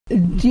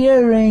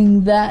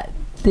during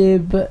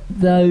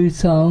those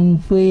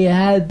songs, we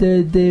had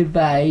a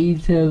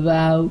debate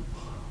about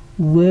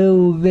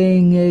Will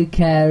being a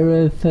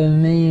carer for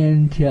me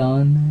and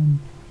John, and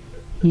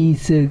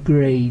he's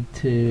agreed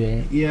to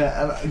it.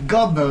 Yeah, and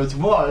God knows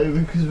why,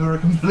 because we're a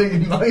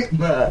complete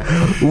nightmare.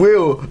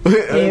 Will.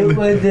 It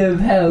would have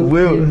helped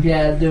if you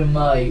had a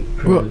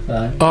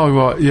microphone. Oh,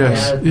 right,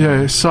 yes.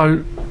 Yeah,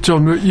 so,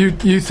 John, you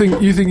think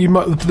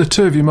the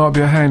two of you might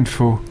be a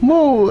handful?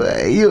 Well,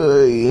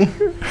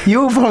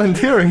 you're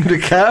volunteering to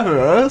care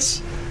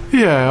us.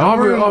 Yeah,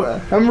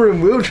 I'm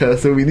in wheelchair,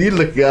 so we need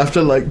looking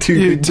after like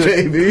two big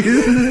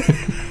babies.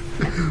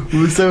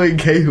 We're so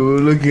incapable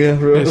of looking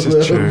after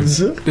ourselves.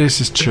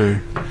 This is true.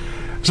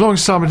 As long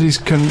as somebody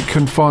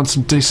can find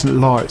some decent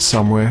light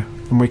somewhere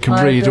and we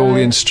can read all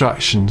the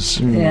instructions.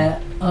 Yeah,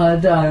 I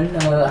don't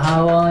know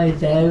how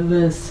I'd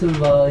ever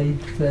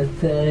survived for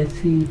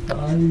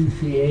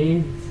 35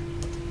 years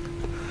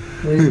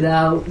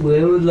without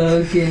Will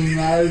looking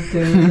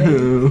after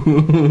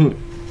me.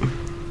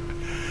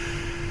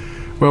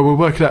 Well, we'll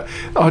work it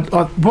out.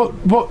 What,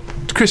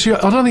 Chris?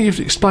 I don't think you've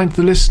explained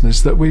to the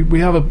listeners that we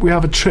have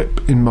a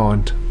trip in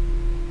mind.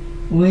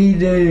 We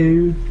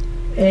do.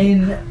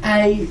 In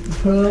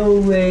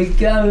April, we're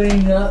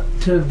going up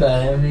to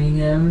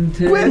Birmingham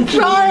which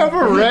I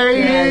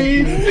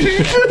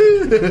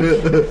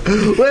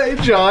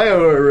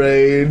have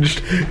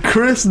arranged.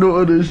 Chris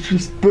Norton has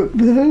just booked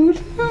the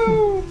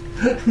hotel.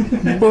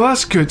 Well,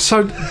 that's good.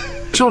 So,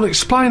 John,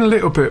 explain a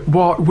little bit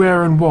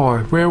where and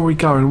why. Where are we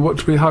going? What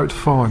do we hope to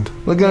find?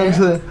 We're going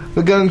to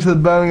the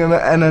Birmingham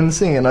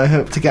NNC, and I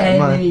hope to get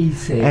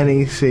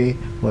NEC,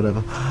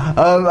 whatever.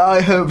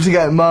 I hope to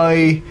get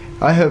my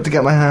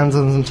hands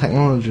on some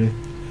technology.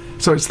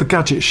 So it's the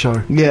Gadget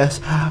Show.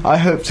 Yes, I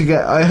hope to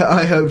get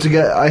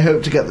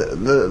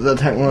the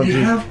technology.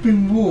 You have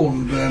been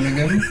warned,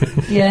 Birmingham.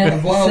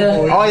 Yeah.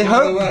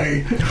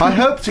 I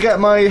hope to get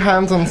my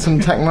hands on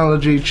some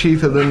technology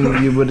cheaper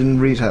than you would in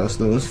retail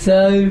stores.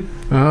 So,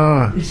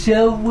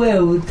 shall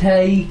Will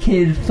take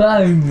his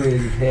phone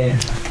with him?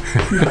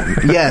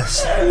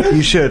 Yes,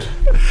 you should.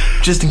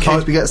 Just in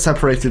case we get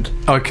separated.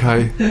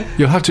 Okay,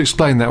 you'll have to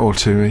explain that all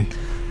to me.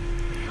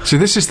 So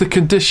this is the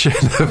condition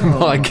of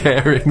my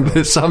caring,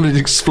 that somebody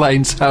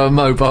explains how a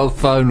mobile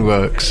phone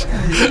works.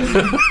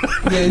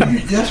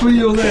 That's when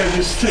you're there,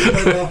 just take the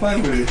mobile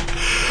phone with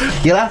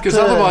you. Because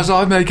otherwise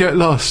I may get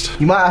lost.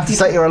 You might have to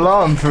set your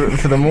alarm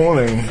for the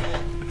morning.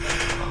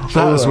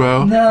 That as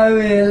well. No,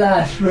 he'll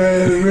ask for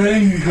a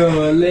room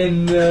call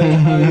in the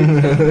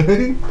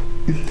hotel.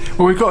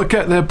 Well, we've got to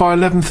get there by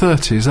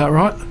 11:30, is that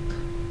right?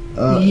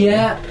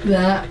 Yeah,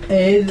 that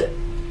is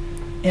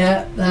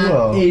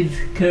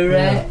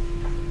correct.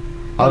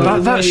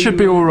 That should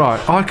be all right.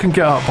 I can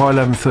get up by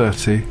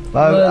 11:30.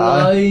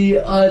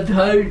 I'd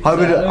hope so.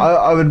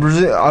 I would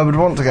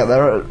want to get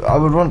there. I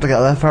would want to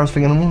get there first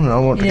thing in the morning.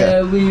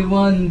 We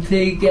want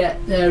to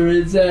get there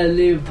as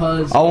early as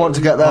possible. I want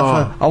to get there.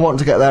 I want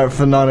to get there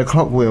for 9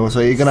 o'clock. Will,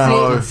 so you're gonna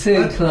have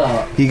 6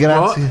 o'clock. You're gonna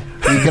have to.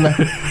 You're gonna.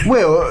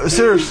 Will,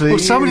 seriously. Well,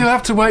 somebody will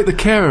have to wake the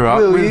carer up.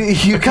 Will,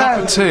 with you a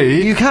cup of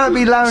tea. You can't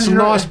be lounging. Some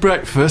nice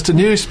breakfast, a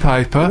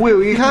newspaper.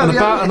 Will, you can't. And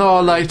about an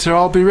hour later,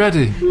 I'll be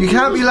ready. You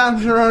can't be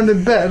lounging around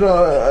in bed.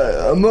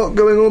 I'm not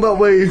going all that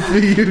way for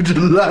you to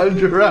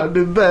lounge around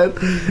in bed.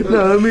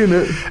 No, I mean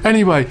it.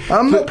 Anyway,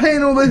 I'm not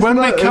paying all this. When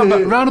we come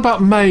back round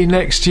about May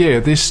next year,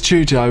 this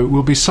studio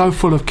will be so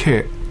full of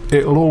kit.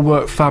 It'll all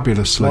work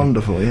fabulously.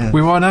 Wonderful, yeah.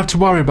 We won't have to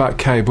worry about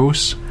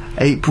cables.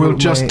 We'll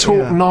just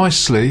talk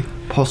nicely.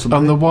 Possibly.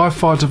 And the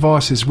Wi-Fi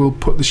devices will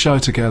put the show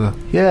together.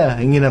 Yeah,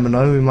 and you never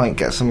know, we might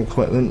get some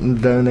equipment and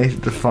donate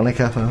it to Phonic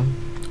FM.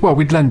 Well,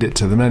 we'd lend it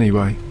to them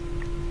anyway.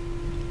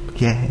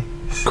 Yeah.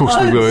 Of course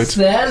we would.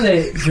 Sell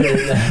it to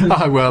them.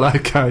 Oh, well,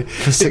 okay.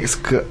 For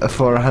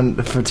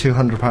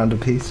 £200 a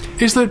piece.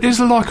 Is there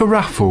like a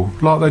raffle,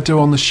 like they do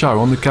on the show,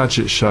 on the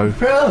Gadget Show?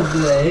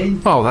 Probably.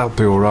 Oh, that'll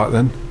be all right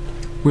then.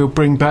 We'll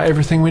bring back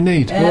everything we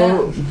need.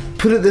 Well,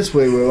 put it this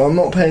way, Will. I'm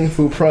not paying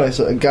full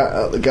price at the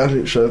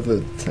Gadget Show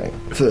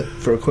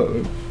for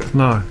equipment.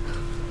 No.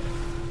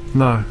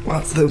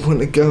 That's no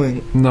point of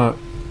going. No.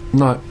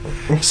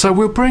 So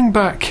we'll bring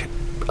back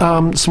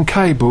some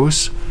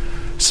cables,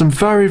 some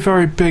very,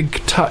 very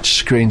big touch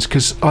screens,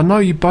 because I know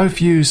you both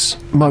use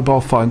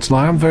mobile phones, and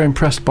I am very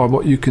impressed by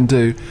what you can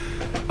do.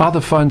 Other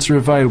phones are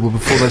available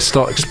before they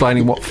start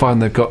explaining what phone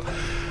they've got.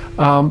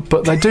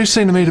 But they do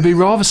seem to me to be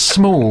rather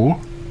small.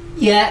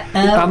 Yeah,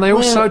 and they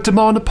also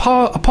demand a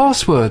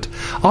password.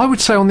 I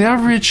would say on the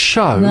average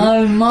show,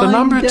 the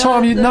number of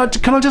times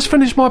can I just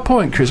finish my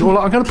point, Chris? Well,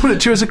 I'm going to put it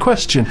to you as a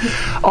question.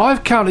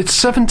 I've counted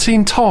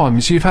 17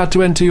 times you've had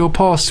to enter your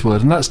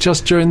password, and that's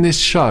just during this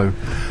show.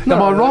 Am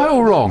I right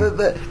or wrong?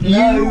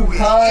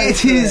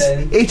 It is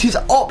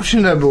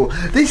optionable.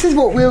 This is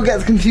what Will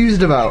gets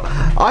confused about.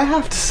 I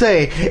have to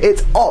say,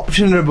 it's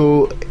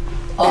optionable.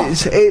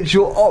 It's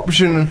your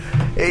option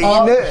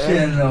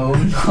Optional.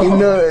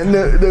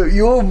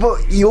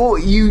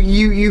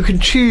 You can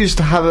choose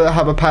to have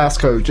a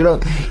passcode.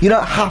 You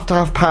don't have to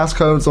have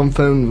passcodes on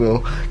phone,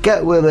 Will.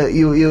 Get with it.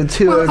 You're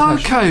too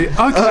okay.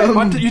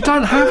 You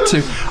don't have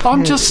to.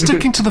 I'm just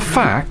sticking to the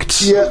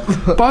facts. Yeah.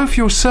 Both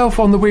yourself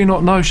on the We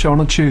Not Know show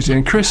on a Tuesday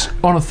and Chris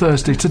on a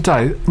Thursday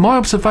today. My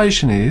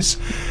observation is,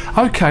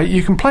 okay,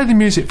 you can play the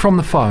music from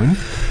the phone,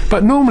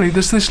 but normally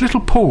there's this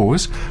little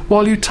pause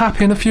while you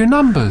tap in a few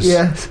numbers.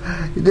 Yes,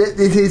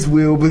 it is,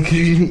 Will, because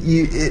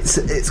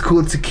it's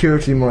called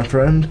security, my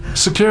friend.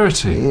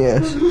 Security?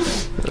 Yes.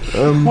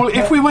 Well,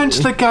 if we went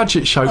to the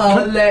Gadget Show...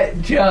 I'll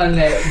let John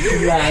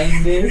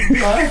explain this.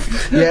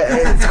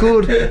 Yeah,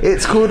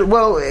 it's called,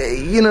 well,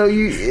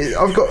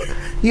 I've got...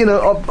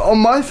 on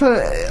my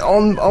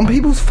phone, on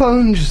people's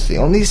phones, you see,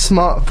 on these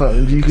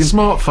smartphones, you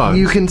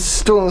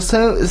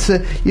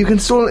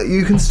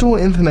can store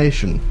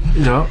information.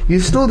 Yeah. You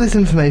store this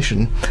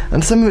information,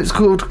 and some of it's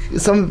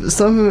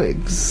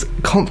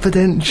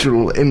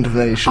confidential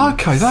information.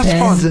 Okay, that's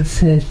fine.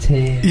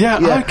 Sensitive. Yeah,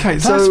 okay,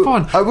 that's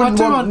fine. I wouldn't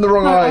want the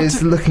wrong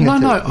eyes looking at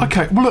it. No,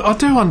 okay. Well, look, I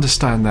do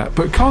understand that,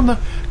 but can't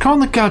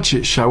the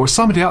Gadget Show or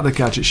somebody at the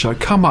Gadget Show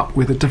come up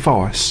with a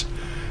device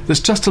that's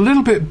just a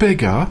little bit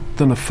bigger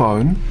than a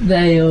phone?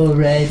 They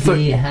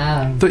already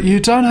have. That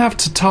you don't have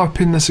to type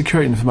in the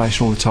security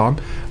information all the time,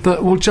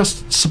 that will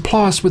just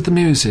supply us with the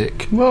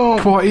music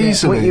quite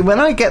easily. When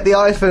I get the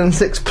iPhone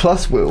 6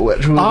 Plus, Will,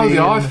 which will be... the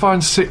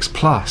iPhone 6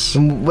 Plus.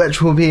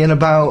 Which will be in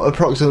about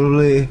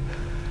approximately...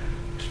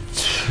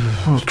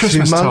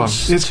 Christmas 2 time.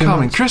 months, It's 2 coming.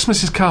 months. Yes,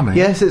 Christmas is coming.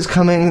 Yes, it's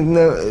coming.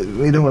 No,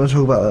 we don't want to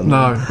talk about that.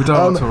 No, we don't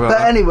want to talk about but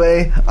that.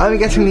 Anyway, I'm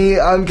getting the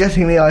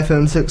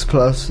iPhone 6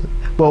 Plus.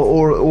 Well,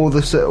 or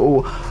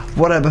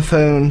whatever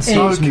phone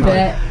suits me.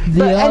 But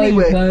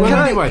anyway,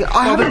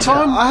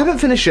 I haven't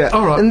finished yet.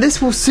 All right. And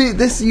this will suit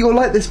this. You'll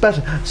like this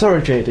better.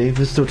 Sorry, JD,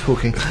 we're still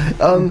talking.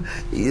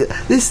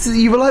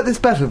 You will like this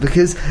better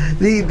because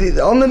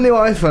the on the new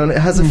iPhone it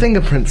has a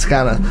fingerprint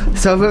scanner,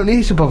 so I won't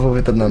need to bother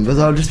with the numbers.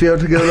 I'll just be able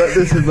to go like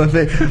this with my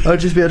finger. I'll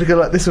just be able to go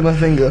like this with my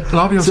finger. And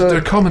I'll be able to do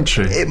a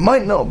commentary. It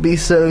might not be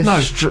so.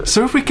 No.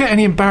 So if we get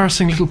any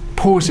embarrassing little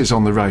pauses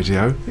on the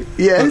radio,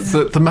 yes,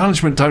 that the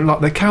management don't like,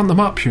 they count them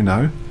up.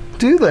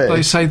 Do they?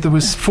 They say there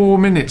was 4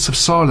 minutes of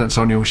silence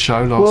on your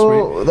show last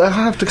week. They'll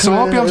have to come. So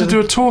I'll be able to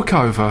do a talk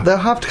over. They'll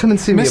have to come and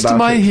see me about Mr.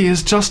 Mahy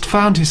has just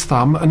found his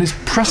thumb and is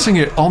pressing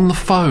it on the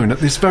phone at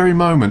this very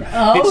moment.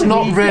 It's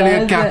not really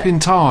a gap in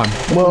time.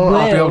 Well,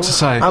 I'll be able to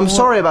say. I'm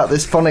sorry about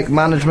this phonic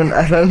management.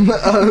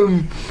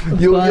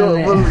 You'll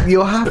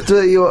have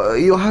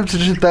to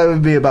just bear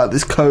with me about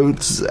this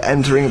code's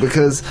entering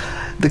because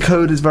the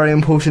code is very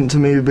important to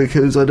me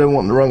because I don't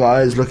want the wrong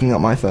eyes looking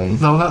at my phone.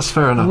 No, that's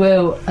fair enough.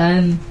 Well,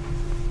 and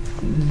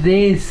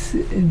this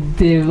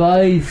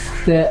device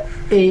that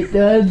it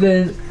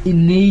doesn't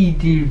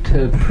need you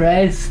to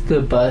press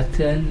the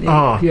button,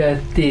 it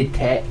just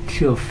detects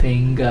your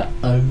finger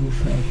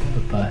over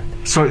the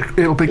button. So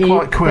it'll be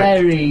quite quick.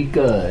 Very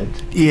good.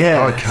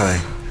 Yeah. Okay.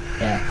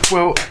 Yeah.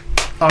 Well,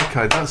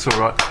 okay, that's all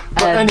right.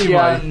 But and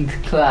anyway,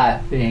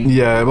 clapping.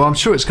 Yeah, well, I'm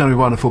sure it's going to be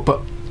wonderful,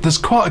 but there's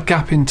quite a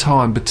gap in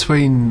time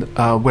between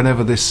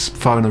whenever this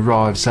phone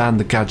arrives and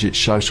the Gadget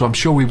Show, so I'm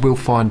sure we will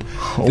find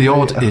the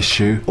odd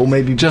issue. Or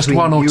maybe just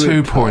 1 or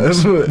 2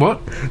 points. What?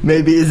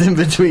 Maybe it's in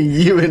between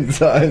you and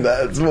time,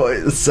 that's what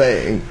it's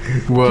saying.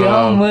 Well,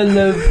 John will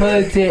have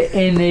put it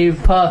in his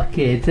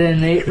pocket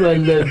and it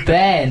will have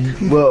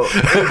bent. Well,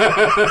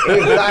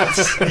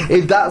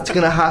 if that's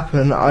going to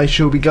happen, I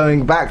shall be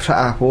going back to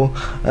Apple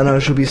and I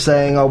shall be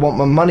saying I want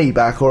my money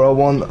back or I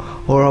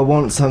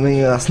want something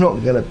that's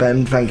not going to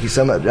bend. Thank you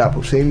so much,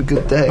 Apple team.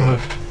 Good day.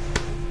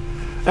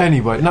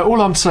 Anyway, no, all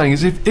I'm saying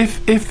is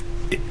if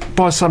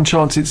by some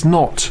chance it's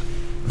not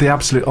the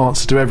absolute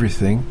answer to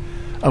everything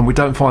and we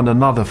don't find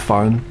another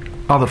phone,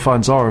 other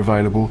phones are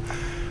available,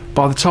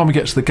 by the time we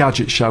get to the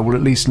Gadget Show we'll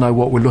at least know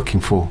what we're looking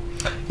for.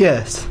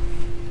 Yes.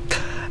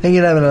 And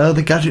you never know,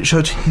 the Gadget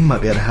Show team might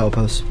be able to help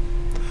us.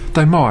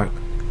 They might.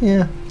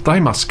 Yeah. They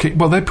must keep.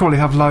 Well, they probably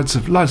have loads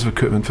of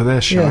equipment for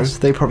their show. Yes,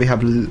 they probably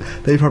have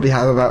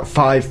about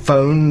 5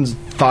 phones,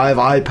 5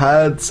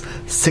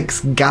 iPads,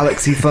 6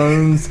 Galaxy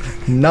phones,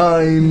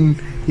 9,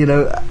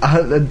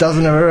 a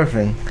dozen of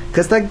everything.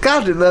 Because they're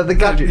the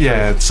Gadget.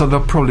 Yeah, so they'll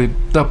probably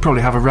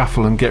have a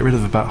raffle and get rid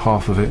of about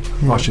half of it.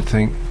 Yeah. I should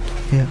think.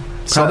 Yeah.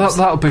 So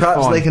that'll be fine.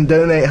 Perhaps they can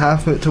donate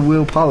half of it to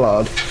Will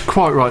Pollard.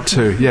 Quite right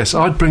too. Yes,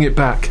 I'd bring it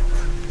back.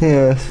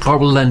 Yes. I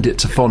will lend it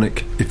to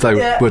Phonic if they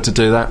were to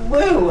do that.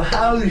 Well,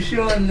 how's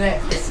your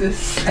Nexus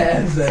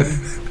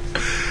 7?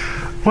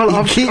 Well,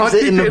 I keep it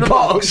in the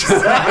box.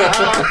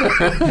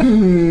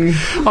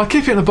 I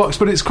keep it in the box,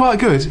 but it's quite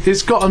good.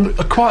 It's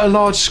got quite a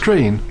large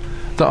screen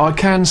that I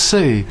can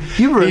see.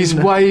 He's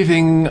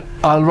waving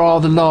a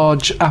rather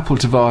large Apple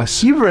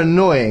device. You were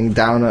annoying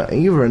down at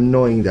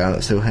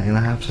Silhane,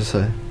 I have to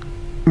say.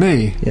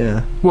 Me?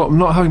 Yeah. What,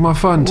 not having my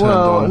phone turned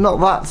on? Well, not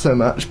that so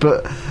much,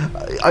 but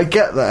I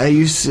get there,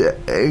 you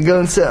go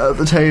and sit at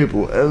the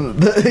table, and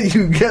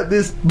you get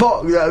this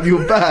box out of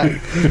your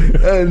bag,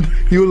 and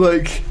you're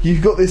like,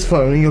 you've got this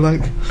phone, and you're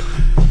like...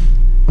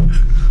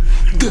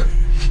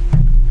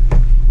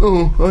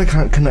 Oh, I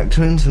can't connect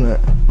to internet.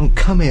 Oh,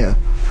 come here.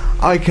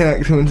 I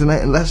connect to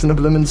internet in less than a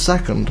blooming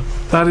second.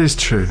 That is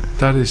true.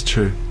 That is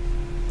true.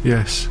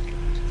 Yes.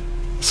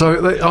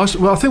 So,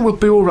 I think we'll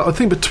be all right. I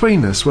think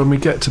between us, when we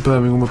get to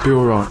Birmingham, we'll be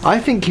all right. I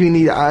think you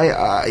need.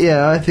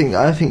 I think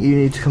you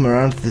need to come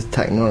around to this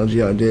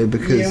technology idea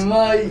because You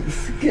might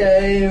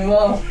scare him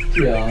off,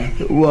 John.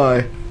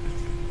 why?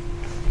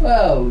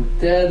 Well,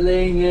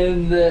 telling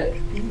him that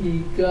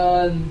you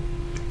can't.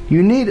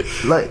 You need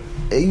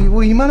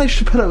you managed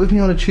to put up with me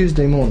on a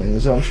Tuesday morning,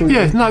 so I'm sure.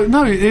 Yeah,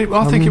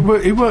 I think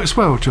it works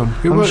well, John.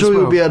 I'm sure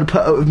you'll be able to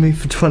put up with me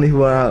for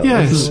 24 hours.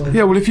 Yes,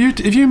 yeah. Well, if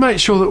you make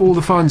sure that all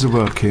the phones are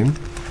working,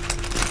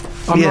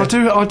 Yeah.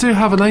 I do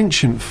have an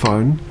ancient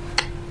phone,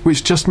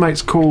 which just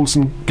makes calls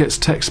and gets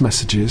text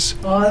messages.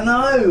 I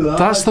know.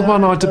 That's the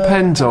one I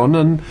depend on,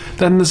 and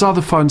then there's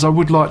other phones I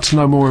would like to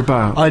know more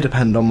about. I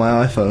depend on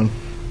my iPhone.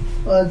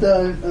 I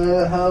don't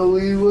know how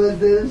we would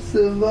have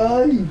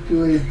survived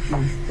with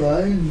the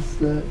phones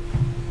that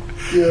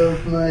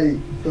just make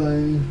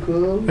phone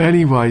calls.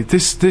 Anyway,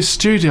 this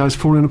studio's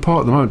falling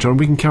apart at the moment, John.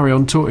 We can carry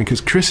on talking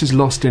because Chris is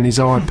lost in his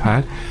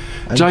iPad.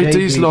 And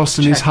JD's lost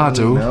in his checking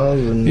huddle.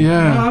 emails and-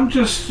 Yeah. No,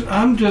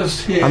 I'm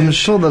just here. I'm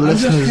sure the I'm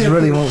just listeners here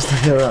really for- wants to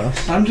hear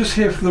us. I'm just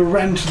here for the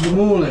rant of the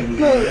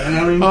morning, and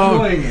I'm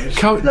enjoying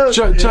it. No,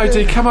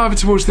 JD, come over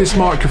towards this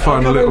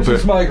microphone a I'll little go to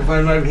this bit.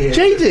 microphone over here.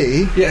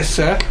 JD, Yes,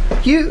 sir.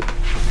 you.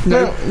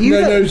 No, you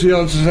no don't- knows the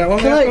answer to that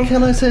one. that one?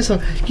 Can I say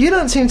something? You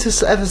don't seem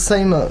to ever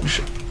say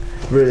much,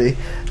 really.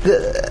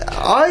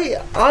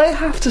 I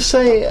have to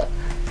say,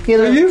 you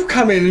know, Well, you've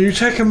come in and you've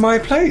taken my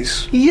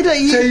place. you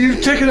don't. So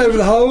you've taken over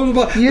the whole of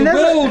the You never-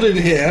 world in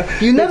here.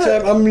 you but,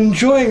 never- I'm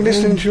enjoying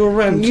listening to your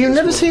rant. You this never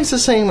morning. seem to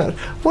say much.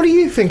 What do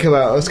you think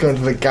about us going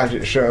to the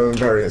Gadget Show and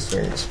various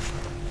things?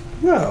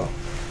 Well,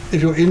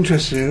 if you're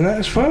interested in that,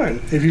 it's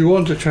fine. If you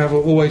want to travel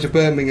all the way to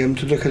Birmingham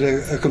to look at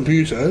a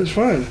computer, it's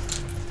fine.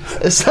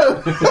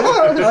 So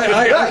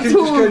I can just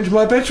go into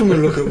my bedroom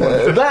and look at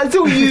one. that's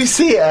all you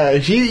see it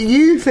as.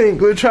 You think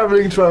we're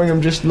travelling to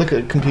Birmingham just to look at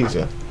a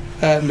computer?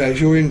 No,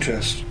 it's your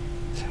interest.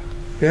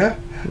 Yeah?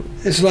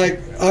 It's like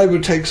I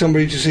would take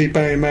somebody to see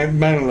Barry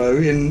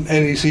Manilow in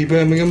NEC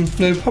Birmingham,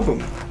 no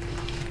problem.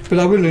 But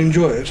I wouldn't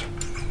enjoy it.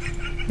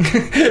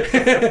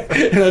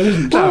 And I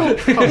didn't.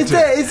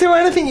 Is there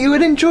anything you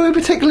would enjoy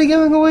particularly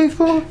going away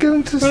for?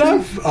 Going to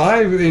But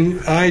see?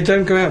 I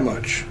don't go out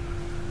much.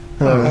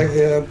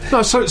 Oh.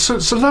 No, so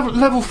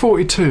level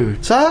 42.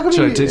 So how come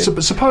JD, you?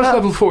 suppose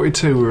level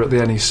 42 were at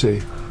the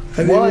NEC.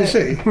 At Why-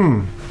 the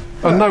NEC.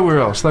 And nowhere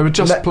else. They were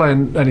just Ma-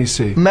 playing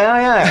NEC. May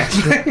I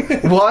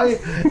ask why?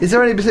 Is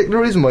there any particular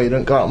reason why you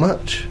don't go out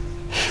much?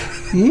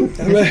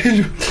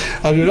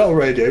 I do a lot of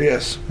radio,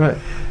 yes. Right.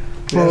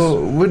 Yes. Well,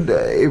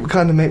 it would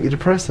kind of make me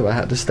depressed if I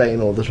had to stay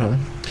in all the time.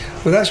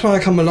 Well, that's why I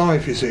come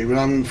alive, you see, when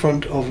I'm in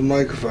front of a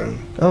microphone.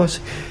 Oh, I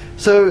see.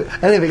 So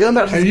anyway, going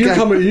back to And the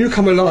you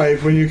come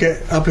alive when you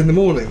get up in the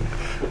morning.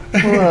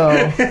 Well,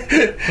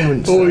 I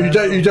wouldn't Or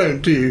say you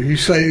don't, do you? You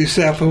stay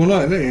up all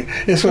night, don't you?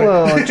 Yes, right.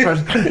 Well, I tried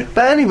to,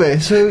 but anyway,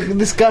 so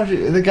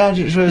the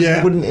gadget shows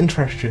Yeah. wouldn't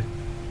interest you,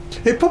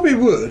 It probably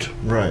would,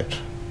 right?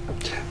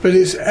 but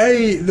it's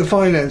A, the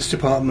finance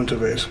department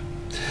of it,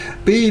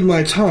 B,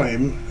 my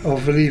time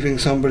of relieving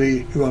somebody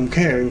who I'm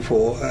caring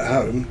for at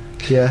home,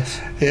 Yes,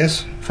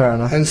 yes, fair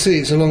enough. and C,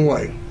 it's a long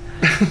way.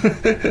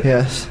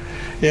 Yes,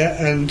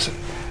 Yeah, and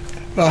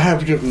I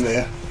have driven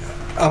there,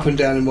 up and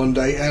down in one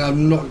day, and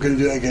I'm not going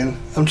to do it again.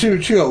 I'm too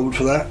old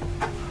for that.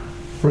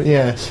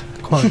 yes,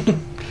 quite.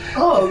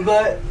 Oh,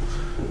 but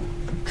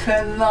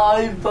can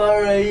I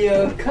borrow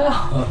your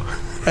car?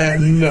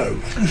 No.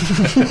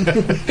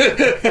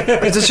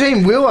 It's a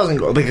shame Will hasn't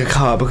got a bigger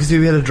car because if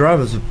he had a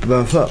driver's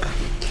both up.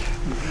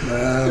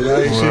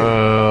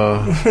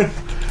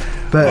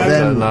 But I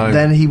don't know.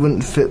 then he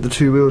wouldn't fit our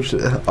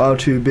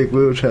two big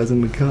wheelchairs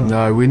in the car.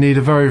 No, we need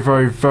a very,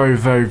 very, very,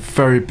 very,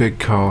 very big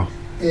car.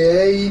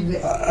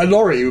 Yeah, A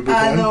lorry would be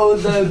and fine. all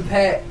the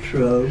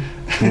petrol.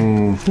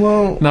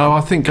 Well, No, I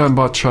think going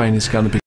by train is going to be